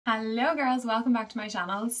Hello girls, welcome back to my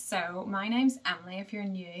channel. So my name's Emily if you're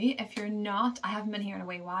new. If you're not, I haven't been here in a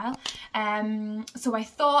wee while. So I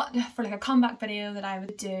thought for like a comeback video that I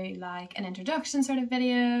would do like an introduction sort of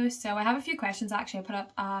video. So I have a few questions actually. I put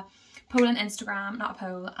up a poll on Instagram, not a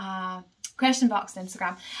poll, question box on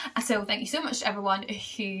Instagram. So thank you so much to everyone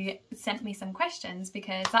who sent me some questions,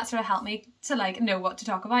 because that sort of helped me to like know what to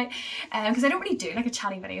talk about, because I don't really do like a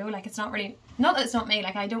chatty video. Like it's not really, not that it's not me,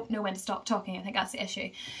 like I don't know when to stop talking. I think that's the issue.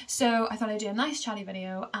 So I thought I'd do a nice chatty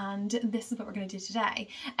video, and this is what we're going to do today.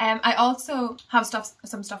 I also have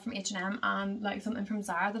some stuff from H&M and like something from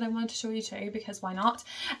Zara that I wanted to show you too, because why not.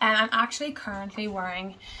 I'm actually currently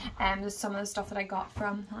wearing some of the stuff that I got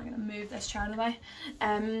from, I'm going to move this chair out of the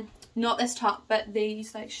way, not this top but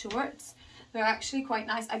these like shorts. They're actually quite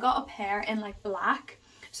nice. I got a pair in like black,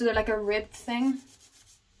 so they're like a ribbed thing,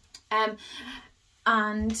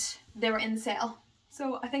 and they were in sale,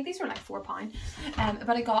 so I think these were like £4,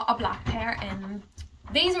 but I got a black pair in,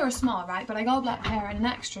 these are small, right, but I got a black pair in an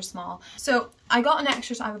extra small. So I got an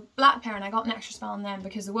extra, I have a black pair and I got an extra small in them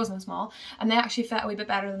because there wasn't a small, and they actually fit a wee bit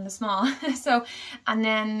better than the small. So, and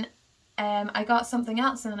then I got something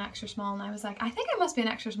else in an extra small, and I was like, I think it must be an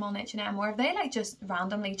extra small in H&M, or if they like just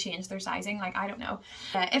randomly change their sizing, like I don't know.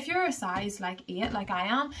 If you're a size like 8 like I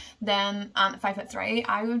am, then 5'3",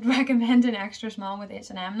 I would recommend an extra small with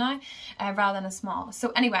H&M now, rather than a small.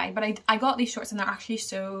 So anyway, but I got these shorts and they're actually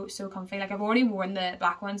so comfy. Like I've already worn the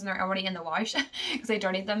black ones and they're already in the wash because I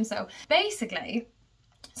dirtied them. So basically,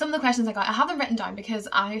 some of the questions I got, I have them written down because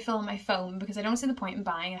I film my phone, because I don't see the point in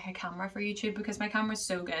buying like a camera for YouTube, because my camera is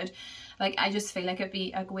so good. Like I just feel like it'd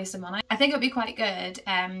be a waste of money. I think it'd be quite good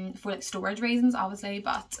for like storage reasons obviously,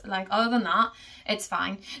 but like other than that it's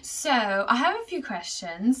fine. So I have a few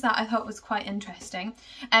questions that I thought was quite interesting.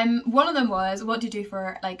 One of them was, what do you do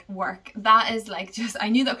for like work? That is like, just, I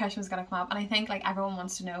knew that question was gonna come up, and I think like everyone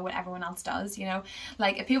wants to know what everyone else does, you know.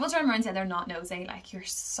 Like if people turn around and say they're not nosy, like you're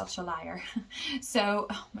such a liar. So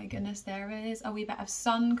oh my goodness, there is a wee bit of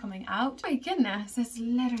sun coming out. Oh my goodness, it's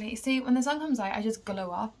literally, see, when the sun comes out I just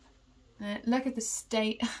glow up. Look at the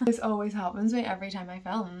state. This always happens to me every time I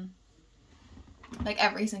film, like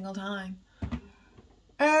every single time.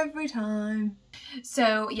 Every time.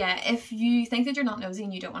 So yeah, if you think that you're not nosy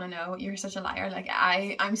and you don't want to know, you're such a liar. Like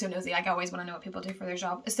I'm so nosy, like I always want to know what people do for their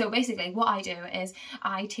job. So basically what I do is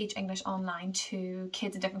I teach English online to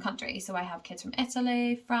kids in different countries. So I have kids from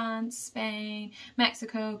Italy, France, Spain,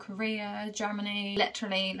 Mexico, Korea, Germany,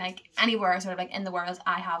 literally like anywhere sort of like in the world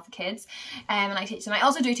I have kids, and I teach them. I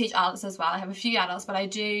also do teach adults as well. I have a few adults, but I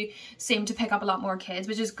do seem to pick up a lot more kids,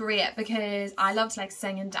 which is great because I love to like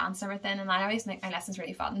sing and dance and everything, and I always make my lessons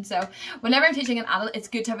really fun. So whenever I'm teaching an adult, it's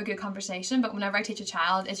good to have a good conversation, but whenever I teach a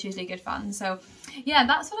child, it's usually good fun. So yeah,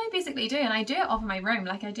 that's what I basically do, and I do it off of my room,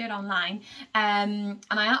 like I do it online, and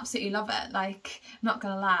I absolutely love it. Like I'm not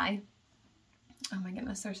gonna lie. Oh my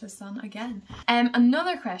goodness, there's the sun again.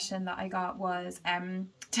 Another question that I got was,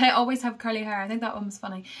 did I always have curly hair? I think that one was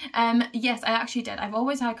funny. Yes, I actually did. I've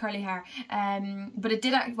always had curly hair, but it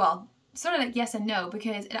did, well, sort of like yes and no,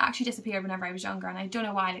 because it actually disappeared whenever I was younger, and I don't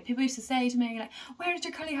know why. Like people used to say to me like, where did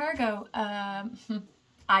your curly hair go?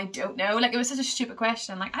 I don't know. Like it was such a stupid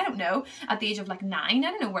question. Like I don't know. At the age of like 9,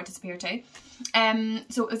 I don't know where it disappeared to.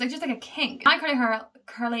 So it was like just like a kink. My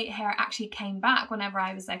curly hair actually came back whenever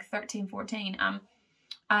I was like 13, 14.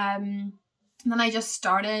 And then I just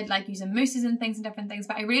started like using mousses and things and different things,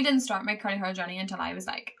 but I really didn't start my curly hair journey until I was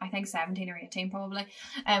like, I think 17 or 18 probably,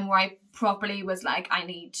 where I properly was like, I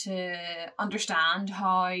need to understand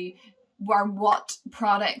how, or what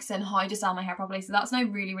products and how to sell my hair properly. So that's when I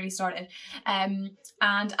really started, and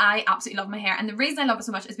I absolutely love my hair. And the reason I love it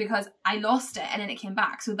so much is because I lost it and then it came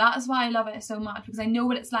back. So that is why I love it so much, because I know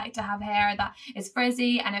what it's like to have hair that is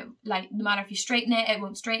frizzy, and it like no matter if you straighten it, it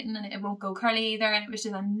won't straighten, and it won't go curly either, and it was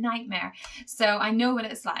just a nightmare. So I know what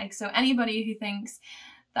it's like. So anybody who thinks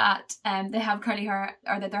that they have curly hair,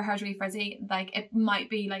 or that their hair's really frizzy, like it might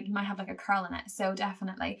be like, you might have like a curl in it. So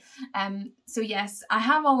definitely, so yes, I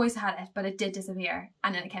have always had it, but it did disappear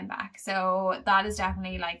and then it came back. So that is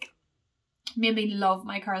definitely like made me love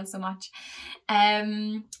my curls so much.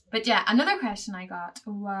 But yeah, another question I got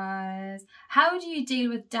was, how do you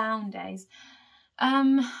deal with down days?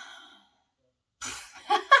 I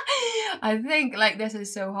think like this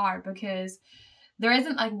is so hard, because there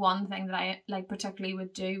isn't like one thing that I like particularly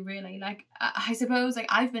would do really. Like I suppose like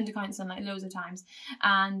I've been to counselling like loads of times,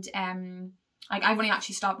 and like I've only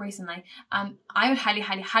actually stopped recently, and I would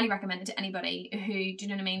highly recommend it to anybody who, do you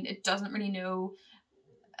know what I mean, it doesn't really know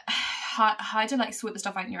how to like sort the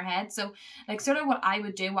stuff out in your head. So like sort of what I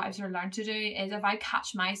would do, what I've sort of learned to do is if I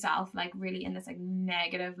catch myself like really in this like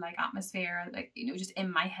negative like atmosphere, like, you know, just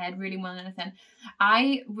in my head really more than anything,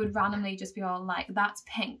 I would randomly just be all like, that's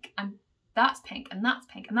pink and that's pink and that's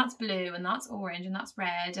pink and that's blue and that's orange and that's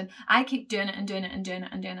red, and I keep doing it and doing it and doing it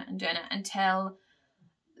and doing it and doing it until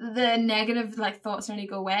the negative like thoughts nearly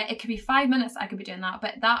go away. It could be 5 minutes I could be doing that,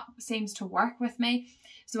 but that seems to work with me.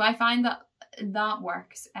 So I find that that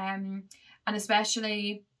works. And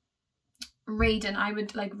especially reading, I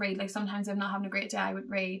would like read, like sometimes I'm not having a great day, I would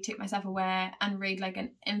read, take myself away and read like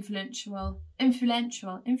an influential, I don't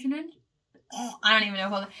even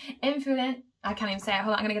know, I can't even say it,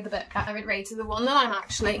 hold on, I'm gonna get the book I would read. So the one that I'm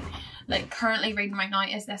actually like currently reading right now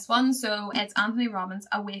is this one. So it's Anthony Robbins'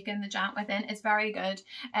 Awaken, the Giant Within. It's very good,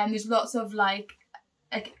 and there's lots of like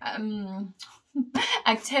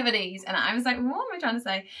activities, and I was like, what am I trying to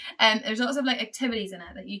say? There's lots of like activities in it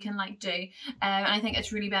that you can like do, and I think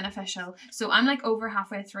it's really beneficial. So I'm like over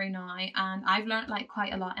halfway through now, and I've learned like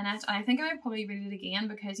quite a lot in it, and I think I would probably read it again,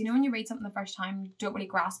 because you know when you read something the first time you don't really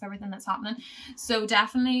grasp everything that's happening. So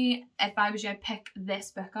definitely if I was you, I'd pick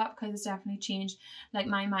this book up, because it's definitely changed like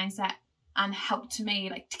my mindset and helped me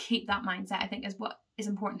like to keep that mindset. I think is what is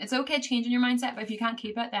important. It's okay changing your mindset, but if you can't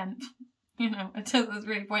keep it, then you know, it's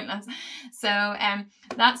really pointless. So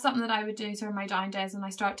that's something that I would do sort of my down days when I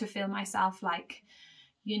start to feel myself like,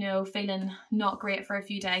 you know, feeling not great for a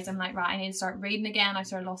few days. I'm like, right, I need to start reading again. I've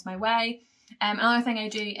sort of lost my way. Another thing I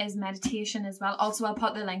do is meditation as well. Also, I'll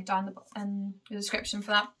put the link down in the description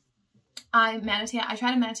for that. I meditate. I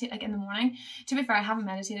try to meditate like in the morning. To be fair, I haven't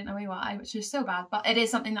meditated in a wee while, which is so bad, but it is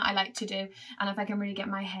something that I like to do. And if I can really get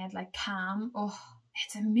my head like calm, oh,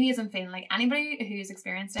 it's an amazing feeling. Like anybody who's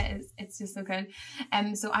experienced it, it's just so good.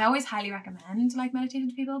 So I always highly recommend like meditating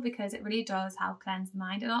to people, because it really does help cleanse the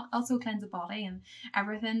mind and also cleanse the body and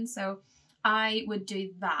everything. So I would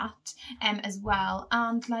do that as well.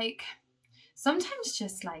 And like sometimes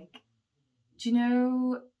just like, do you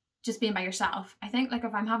know, just being by yourself. I think like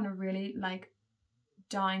if I'm having a really like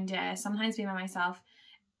down day, sometimes being by myself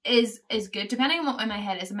is good, depending on what my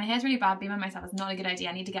head is. If my head's really bad, being by myself is not a good idea.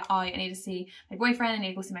 I need to get out, I need to see my boyfriend, I need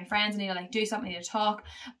to go see my friends, I need to like do something, I need to talk.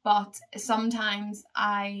 But sometimes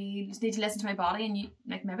I just need to listen to my body, and you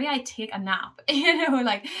like maybe I take a nap, you know,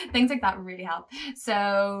 like things like that really help.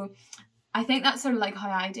 So I think that's sort of like how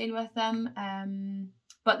I deal with them.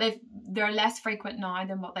 But they're less frequent now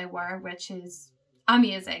than what they were, which is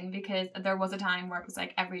amazing, because there was a time where it was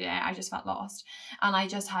like every day I just felt lost and I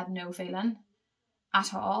just had no feeling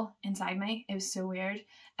at all inside me. It was so weird.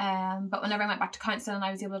 But whenever I went back to counselling and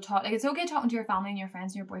I was able to talk, like it's okay talking to your family and your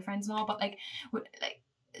friends and your boyfriends and all, but like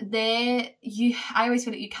I always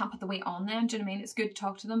feel like you can't put the weight on them. Do you know what I mean? It's good to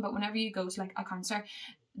talk to them, but whenever you go to like a counsellor,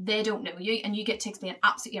 they don't know you and you get to explain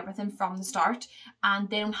absolutely everything from the start, and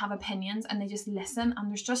they don't have opinions and they just listen, and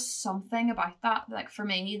there's just something about that, like for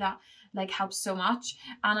me, that like helps so much.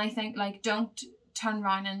 And I think like don't turn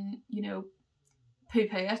around and, you know,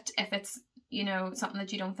 poo-poo it if it's, you know, something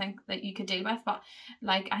that you don't think that you could deal with. But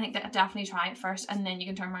like I think that definitely try it first, and then you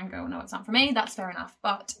can turn around and go, no, it's not for me. That's fair enough.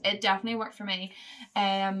 But it definitely worked for me,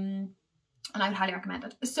 and I would highly recommend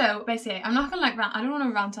it. So basically, I'm not gonna like rant, I don't want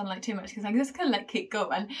to rant on like too much, because I'm just gonna like keep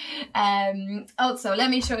going. Also let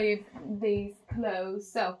me show you these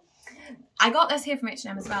clothes. So I got this here from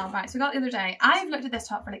H&M as well, right? So I got it the other day. I've looked at this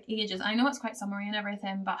top for like ages. I know it's quite summery and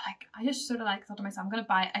everything, but like I just sort of like thought to myself, I'm gonna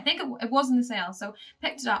buy it. I think it was in the sale, so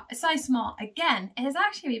picked it up. A size small. Again, it is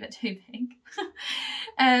actually a wee bit too big.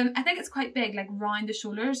 I think it's quite big, like round the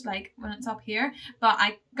shoulders, like when it's up here. But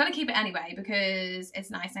I'm gonna keep it anyway because it's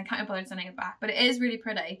nice, and I can't be bothered sending it back. But it is really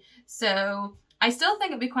pretty. So I still think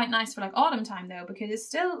it'd be quite nice for like autumn time though, because it's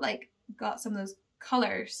still like got some of those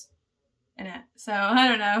colours in it. So I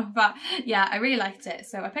don't know, but yeah, I really liked it,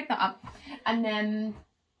 so I picked that up. And then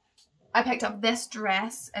I picked up this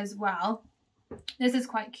dress as well. This is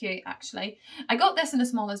quite cute actually. I got this in a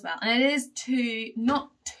small as well, and it is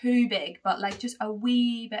not too big, but like just a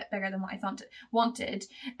wee bit bigger than what I wanted.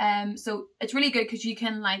 So it's really good because you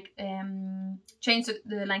can like change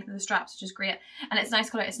the length of the straps, which is great, and it's nice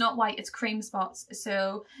colour. It's not white, it's cream spots.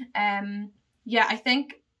 So yeah, I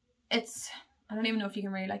think it's, I don't even know if you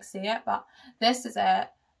can really like see it, but this is it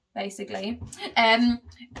basically.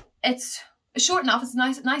 It's short enough, it's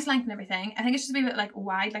nice length and everything. I think it's just a wee bit like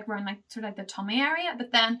wide, like around like sort of like the tummy area.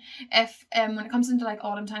 But then if when it comes into like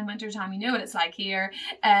autumn time, winter time, you know what it's like here,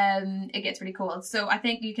 it gets really cold. So I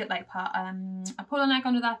think you could like put a polo neck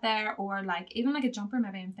under that there, or like even like a jumper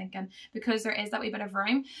maybe, I'm thinking, because there is that wee bit of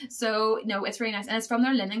room. So no, it's really nice, and it's from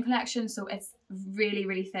their linen collection, so it's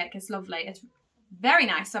really thick. It's lovely. It's very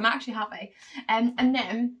nice, so I'm actually happy. And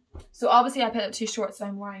then, so obviously I picked up 2 shorts that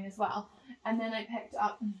I'm wearing as well, and then I picked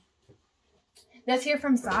up this here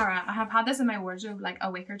from Zara. I have had this in my wardrobe like a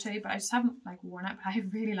week or 2, but I just haven't like worn it, but I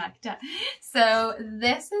really liked it. So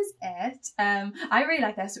this is it. I really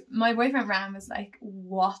like this. My boyfriend Ryan was like,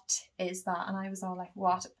 what is that? And I was all like,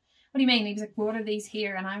 what do you mean? He was like, what are these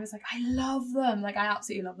here? And I was like, I love them. Like, I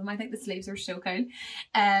absolutely love them. I think the sleeves are so cool.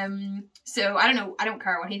 So I don't know, I don't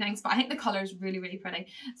care what he thinks, but I think the colour is really, really pretty.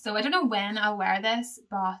 So I don't know when I'll wear this,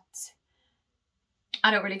 but I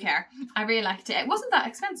don't really care. I really liked it. It wasn't that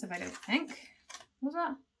expensive, I don't think. Was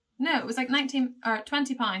that? No, it was like 19 or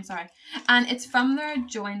 20 pounds, sorry. And it's from their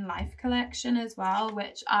Join Life collection as well,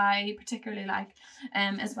 which I particularly like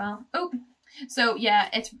as well. Oh, so yeah,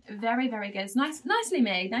 it's very, very good. It's nicely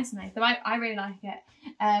made, nice and nice. So I really like it.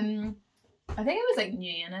 I think it was like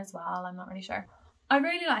new in as well, I'm not really sure. I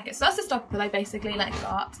really like it. So that's the stuff that I basically like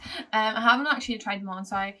got. I haven't actually tried them on,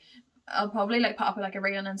 so I'll probably like put up like a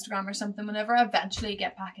reel on Instagram or something whenever I eventually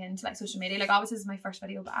get back into like social media. Like obviously this is my first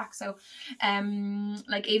video back, so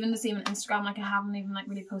like even the same on Instagram, like I haven't even like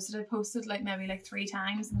really posted. I posted like maybe like 3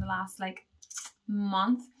 times in the last like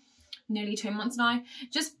month, nearly 2 months now,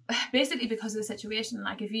 just basically because of the situation.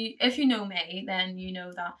 Like if you know me, then you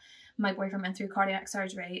know that my boyfriend went through cardiac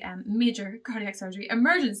surgery, major cardiac surgery,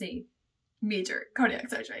 emergency major cardiac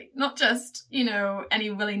surgery, not just, you know, any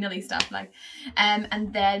willy-nilly stuff, like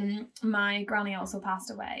and then my granny also passed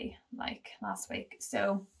away like last week,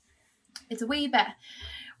 so it's a wee bit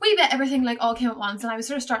everything like all came at once, and I was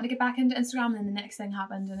sort of starting to get back into Instagram, and then the next thing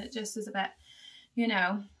happened, and it just is a bit, you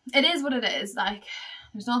know, it is what it is. Like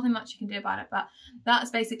there's nothing much you can do about it, but that's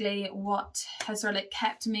basically what has sort of like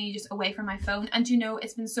kept me just away from my phone. And you know,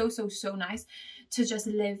 it's been so nice to just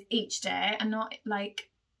live each day and not like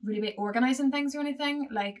really be organising things or anything.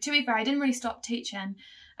 Like, to be fair, I didn't really stop teaching.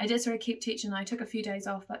 I did sort of keep teaching. I took a few days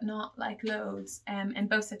off, but not like loads in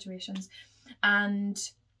both situations. And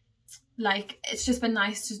like it's just been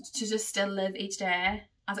nice to just still live each day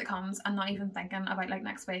as it comes and not even thinking about like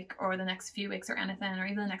next week or the next few weeks or anything, or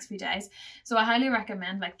even the next few days. So I highly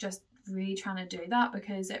recommend like just really trying to do that,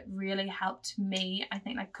 because it really helped me, I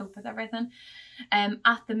think, like cope with everything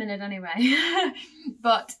at the minute anyway.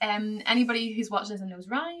 But anybody who's watched this and knows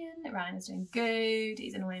Ryan is doing good.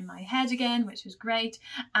 He's in my head again, which is great,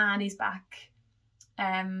 and he's back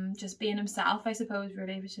just being himself, I suppose,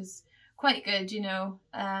 really, which is quite good, you know.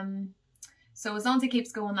 So as long as he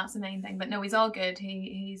keeps going, that's the main thing. But no, he's all good.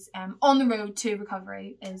 He's on the road to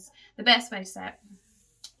recovery is the best way to say it.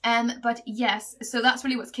 But yes, so that's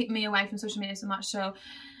really what's keeping me away from social media so much. So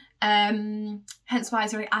hence why I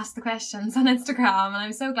sort of asked the questions on Instagram, and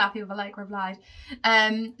I'm so glad people like replied.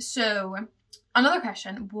 So another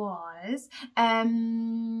question was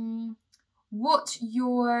what's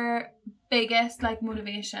your biggest like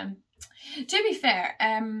motivation? To be fair,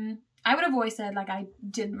 I would have always said like I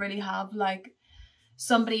didn't really have like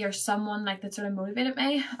somebody or someone like that sort of motivated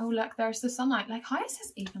me. Oh look, there's the sunlight. Like, how has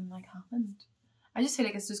this even like happened? I just feel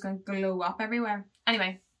like it's just going to glow up everywhere.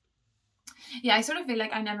 Anyway, yeah, I sort of feel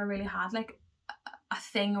like I never really had like a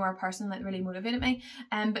thing or a person that really motivated me.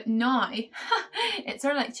 But now it's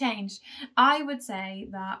sort of like changed. I would say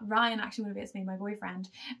that Ryan actually motivates me, my boyfriend,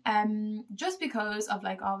 just because of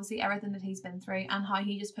like obviously everything that he's been through and how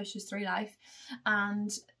he just pushes through life.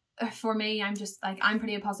 And for me, I'm just like, I'm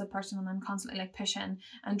pretty a positive person, and I'm constantly like pushing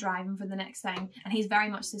and driving for the next thing, and he's very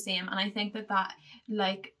much the same. And I think that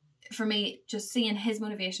like for me, just seeing his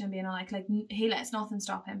motivation and being like he lets nothing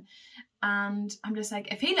stop him, and I'm just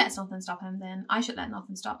like, if he lets nothing stop him, then I should let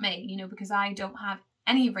nothing stop me, you know, because I don't have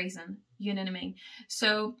any reason, you know what I mean?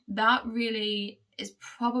 So that really is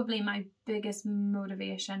probably my biggest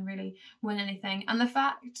motivation, really, more than anything. And the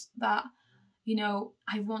fact that, you know,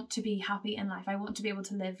 I want to be happy in life. I want to be able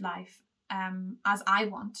to live life as I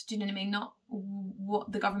want. Do you know what I mean? Not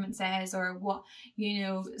what the government says or what, you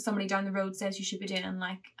know, somebody down the road says you should be doing.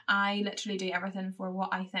 Like, I literally do everything for what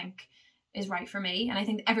I think is right for me. And I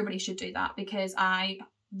think everybody should do that, because I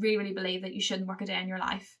really, really believe that you shouldn't work a day in your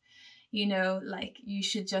life. You know, like, you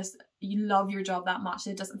should just, you love your job that much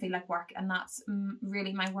that it doesn't feel like work. And that's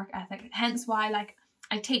really my work ethic. Hence why, like,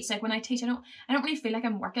 I teach. Like, when I teach, I don't really feel like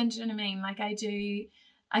I'm working. Do you know what I mean? Like,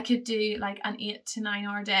 I could do like an 8 to 9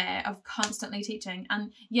 hour day of constantly teaching,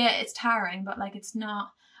 and yeah, it's tiring, but like, it's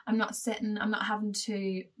not, I'm not sitting, I'm not having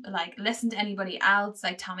to like listen to anybody else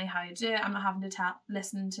like tell me how to do it. I'm not having to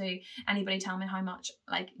listen to anybody tell me how much,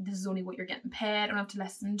 like, this is only what you're getting paid. I don't have to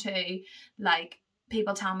listen to like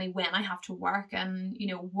people tell me when I have to work and, you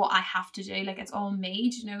know, what I have to do. Like, it's all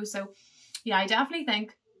made, you know. So yeah, I definitely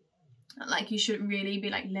think like you should really be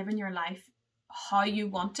like living your life how you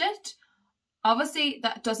want it, obviously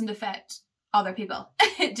that doesn't affect other people.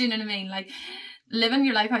 Do you know what I mean? Like, living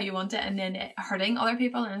your life how you want it and then it hurting other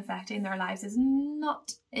people and affecting their lives is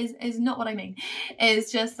not what I mean.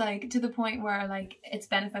 It's just like to the point where like it's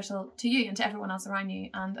beneficial to you and to everyone else around you,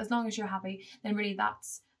 and as long as you're happy, then really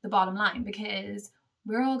that's the bottom line, because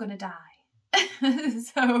we're all gonna die.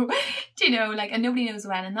 So, do you know, like, and nobody knows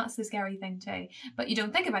when, and that's the scary thing too. But you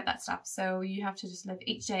don't think about that stuff, so you have to just live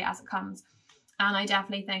each day as it comes. And I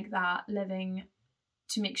definitely think that living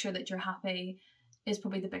to make sure that you're happy is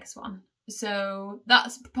probably the biggest one. So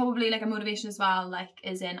that's probably like a motivation as well, like,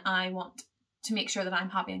 is in I want to make sure that I'm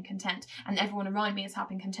happy and content and everyone around me is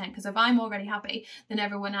happy and content, because if I'm already happy, then I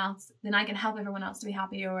can help everyone else to be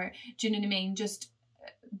happy, or do you know what I mean, just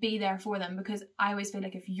be there for them. Because I always feel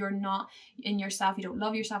like if you're not in yourself, you don't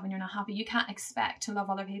love yourself and you're not happy, you can't expect to love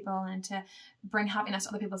other people and to bring happiness to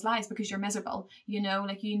other people's lives, because you're miserable, you know.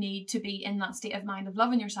 Like, you need to be in that state of mind of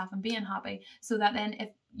loving yourself and being happy, so that then if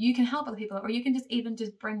you can help other people, or you can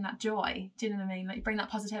just bring that joy, do you know what I mean, like bring that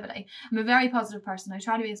positivity. I'm a very positive person. I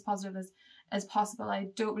try to be as positive as possible. I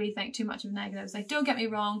don't really think too much of negatives. Like, don't get me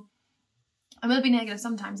wrong, I will be negative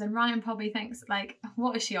sometimes, and Ryan probably thinks like,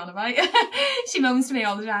 what is she on about? She moans to me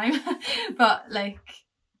all the time. But like,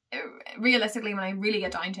 realistically, when I really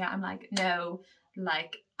get down to it, I'm like, no,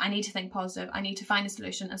 like, I need to think positive. I need to find a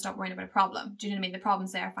solution and stop worrying about a problem. Do you know what I mean? The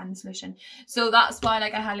problem's there, find the solution. So that's why,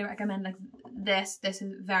 like, I highly recommend like this. This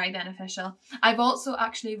is very beneficial. I've also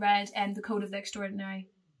actually read The Code of the Extraordinary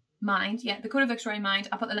Mind. Yeah, The Code of the Extraordinary Mind.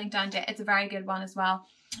 I'll put the link down to it. It's a very good one as well.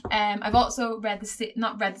 I've also watched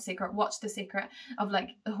The Secret of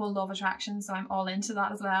like the whole law of attraction, so I'm all into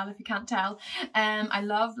that as well, if you can't tell. I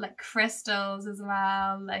love like crystals as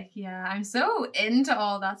well. Like, yeah, I'm so into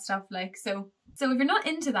all that stuff. Like, so if you're not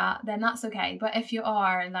into that, then that's okay. But if you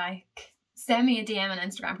are, like, send me a DM on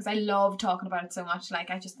Instagram, because I love talking about it so much. Like,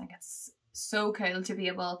 I just think it's so cool to be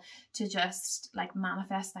able to just like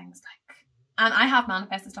manifest things. Like, and I have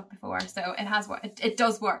manifested stuff before, so it has worked. It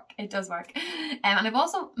does work. It does work. And I've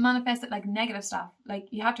also manifested like negative stuff. Like,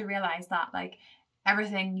 you have to realize that like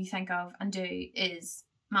everything you think of and do is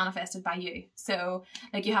manifested by you. So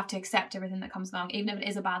like, you have to accept everything that comes along, even if it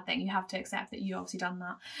is a bad thing. You have to accept that you obviously done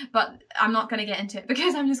that. But I'm not going to get into it,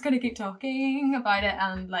 because I'm just going to keep talking about it,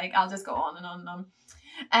 and like, I'll just go on and on and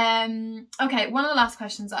on. Okay, one of the last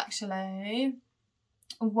questions actually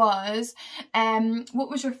was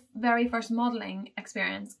what was your very first modelling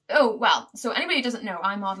experience? Oh, well, so anybody who doesn't know,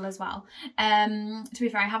 I model as well. To be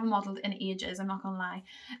fair, I haven't modelled in ages, I'm not gonna lie.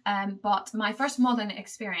 But my first modelling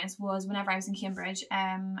experience was whenever I was in Cambridge.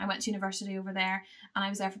 I went to university over there, and I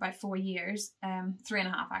was there for about 4 years,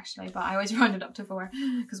 3.5 actually, but I always rounded up to 4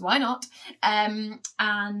 because why not? And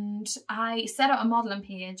I set out a modelling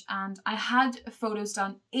page, and I had photos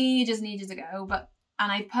done ages and ages ago,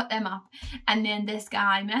 and I put them up, and then this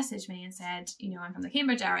guy messaged me and said, you know, I'm from the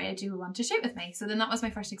Cambridge area, do you want to shoot with me? So then that was my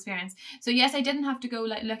first experience. So yes, I didn't have to go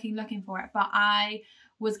like looking for it, but I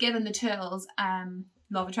was given the tools,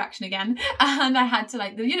 law of attraction again, and I had to,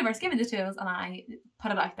 like, the universe gave me the tools and I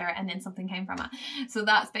put it out there, and then something came from it. So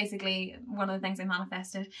that's basically one of the things I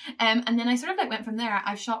manifested. And then I sort of like went from there.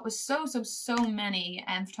 I've shot with so many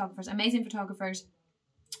photographers, amazing photographers,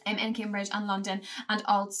 in Cambridge and London, and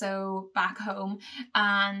also back home,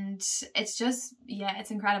 and it's just, yeah, it's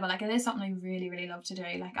incredible. Like, it is something I really love to do.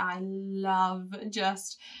 Like, I love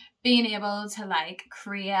just being able to like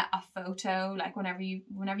create a photo. Like, whenever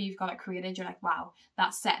you've got it created, you're like, wow,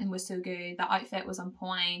 that setting was so good, that outfit was on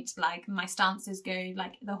point, like my stance is good,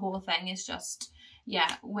 like the whole thing is just,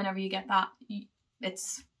 yeah, whenever you get that,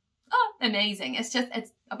 it's amazing. It's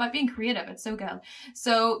about being creative. It's so good.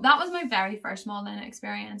 So that was my very first modeling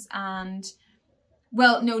experience. And,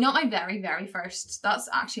 well, no, not my very first. That's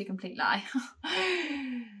actually a complete lie.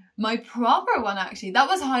 My proper one, actually, that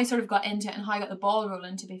was how I sort of got into it and how I got the ball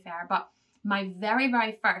rolling, to be fair. But my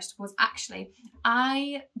very first was actually,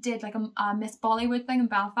 I did like a Miss Bollywood thing in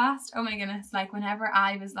Belfast. Oh my goodness. Like, whenever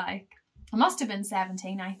I was like, I must have been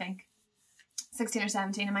 17, I think. 16 or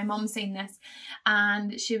 17, and my mum seen this,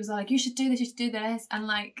 and she was like, you should do this, and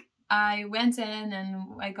like, I went in and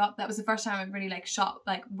that was the first time I really like shot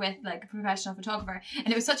like with like a professional photographer, and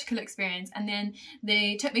it was such a cool experience. And then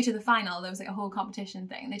they took me to the final. There was like a whole competition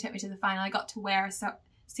thing. They took me to the final. I got to wear Sarara.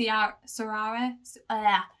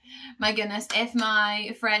 My goodness, if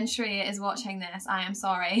my friend Shreya is watching this, I am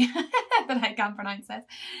sorry that I can't pronounce it.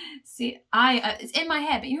 It's in my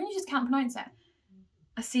head, but you know, you just can't pronounce it.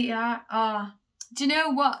 Do you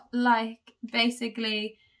know what, like,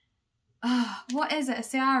 basically, what is it? A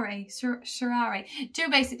Sharari. Do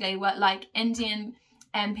basically what, like, Indian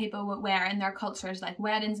people would wear in their cultures, like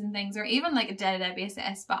weddings and things, or even like a day-to-day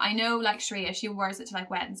basis. But I know like Shreya, she wears it to like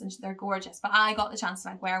weddings and they're gorgeous, but I got the chance to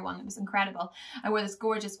like wear one. It was incredible. I wore this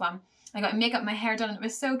gorgeous one. I got makeup, my hair done, and it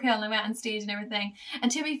was so cool, and I went on stage and everything.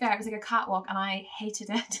 And to be fair, it was like a catwalk and I hated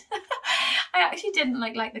it. I actually didn't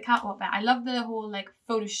like the catwalk bit. I loved the whole like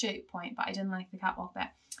photo shoot point, but I didn't like the catwalk bit.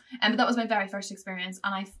 But that was my very first experience,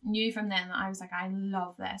 and I knew from then that I was like, I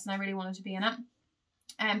love this, and I really wanted to be in it.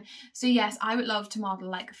 So yes, I would love to model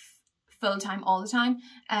like full time all the time.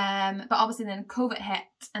 But obviously then COVID hit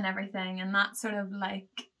and everything, and that sort of like,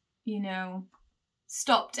 you know,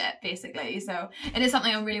 stopped it basically. So it is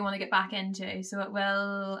something I really want to get back into, so it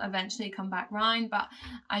will eventually come back round, but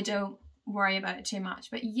I don't worry about it too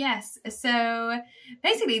much. But yes, so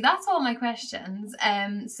basically that's all my questions.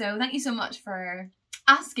 So thank you so much for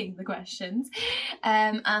asking the questions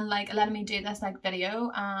and like letting me do this like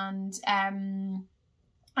video, and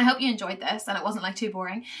I hope you enjoyed this and it wasn't like too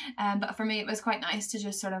boring, but for me it was quite nice to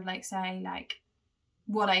just sort of like say like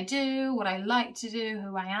what I do, what I like to do,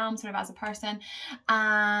 who I am sort of as a person,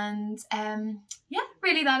 and yeah,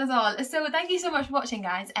 really that is all. So thank you so much for watching,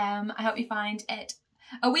 guys. I hope you find it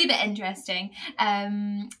a wee bit interesting,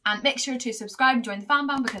 and make sure to subscribe and join the fan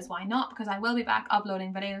band, because why not, because I will be back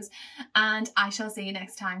uploading videos, and I shall see you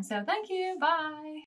next time. So thank you, bye.